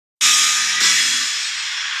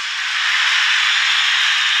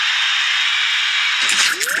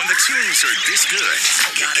the tunes are this good,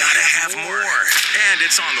 you gotta have more. And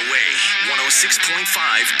it's on the way. 106.5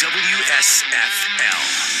 WSFL.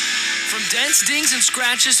 From dents, dings, and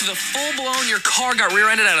scratches to the full-blown your car got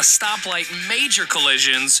rear-ended at a stoplight, major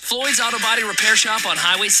collisions, Floyd's Auto Body Repair Shop on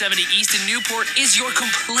Highway 70 East in Newport is your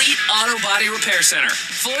complete auto body repair center.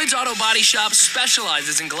 Floyd's Auto Body Shop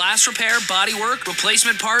specializes in glass repair, body work,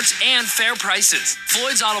 replacement parts, and fair prices.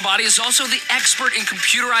 Floyd's Auto Body is also the expert in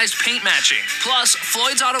computerized paint matching. Plus,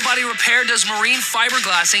 Floyd's Auto Body Repair does marine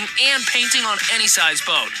fiberglassing and painting on any size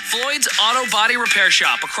boat. Floyd's Auto Body Repair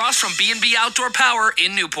Shop across from B&B Outdoor Power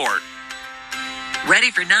in Newport.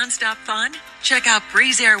 Ready for nonstop fun? Check out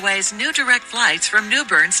Breeze Airways' new direct flights from New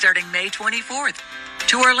Bern starting May 24th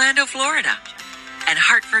to Orlando, Florida, and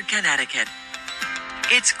Hartford, Connecticut.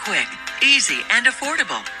 It's quick, easy, and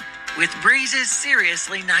affordable with Breeze's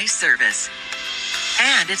seriously nice service.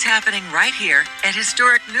 And it's happening right here at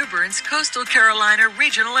historic New Bern's Coastal Carolina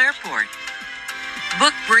Regional Airport.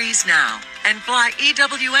 Book Breeze now and fly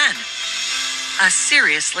EWN. A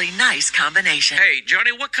seriously nice combination. Hey,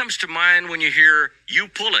 Johnny, what comes to mind when you hear you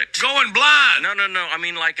pull it? Going blind. No. I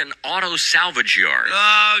mean like an auto salvage yard.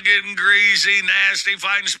 Oh, getting greasy, nasty,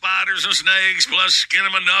 fighting spiders and snakes, plus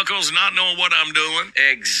skinning my knuckles, not knowing what I'm doing.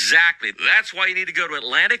 Exactly. That's why you need to go to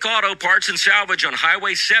Atlantic Auto Parts and Salvage on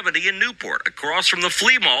Highway 70 in Newport, across from the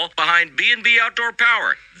flea mall behind B&B Outdoor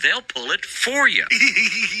Power. They'll pull it for you.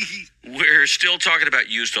 We're still talking about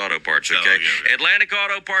used auto parts, okay? Oh, yeah. Atlantic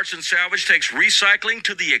Auto Parts and Salvage takes recycling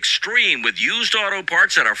to the extreme with used auto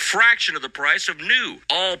parts at a fraction of the price of new.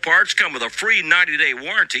 All parts come with a free 90-day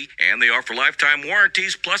warranty, and they offer lifetime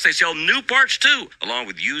warranties, plus they sell new parts too, along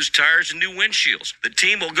with used tires and new windshields. The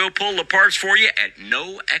team will go pull the parts for you at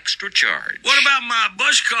no extra charge. What about my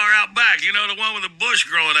bush car out back? You know, the one with the bush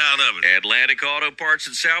growing out of it. Atlantic Auto Parts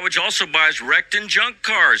and Salvage also buys wrecked and junk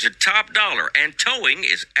cars at top dollar, and towing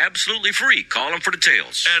is absolutely free. Call them for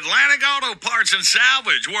details. Atlantic Auto Parts and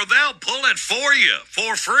Salvage, where they'll pull it for you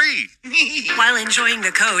for free. While enjoying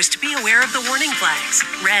the coast, be aware of the warning flags.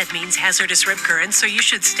 Red means hazardous rip currents, so you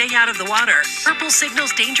should stay out of the water. Purple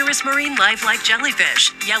signals dangerous marine life like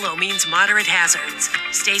jellyfish. Yellow means moderate hazards.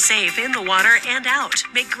 Stay safe in the water and out.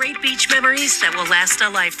 Make great beach memories that will last a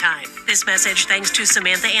lifetime. This message thanks to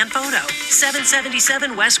Samantha and Photo,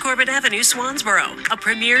 777 West Corbett Avenue, Swansboro, a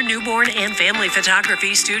premier newborn and family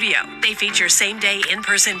photography studio. They feature same-day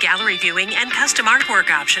in-person gallery viewing and custom artwork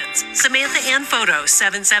options. Samantha and Photo,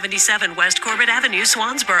 777 West Corbett Avenue,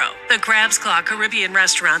 Swansboro. The Crab's Claw Caribbean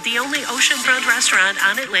Restaurant, the only oceanfront restaurant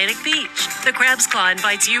on Atlantic Beach. The Crab's Claw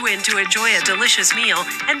invites you in to enjoy a delicious meal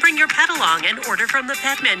and bring your pet along and order from the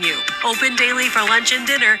pet menu. Open daily for lunch and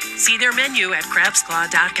dinner. See their menu at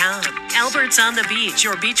crabsclaw.com. Albert's on the Beach,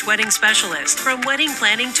 your beach wedding specialist. From wedding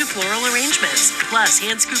planning to floral arrangements, plus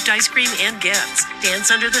hand-scooped ice cream and gifts.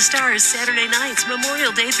 Dance under the stars Saturday nights,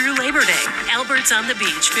 Memorial Day through Labor Day. Albert's on the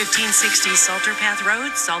Beach, 1560 Salter Path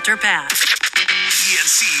Road, Salter Path.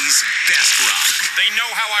 PNC's Best Rock. They know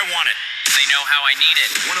how I want it. They know how I need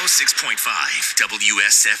it. 106.5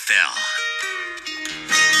 WSFL.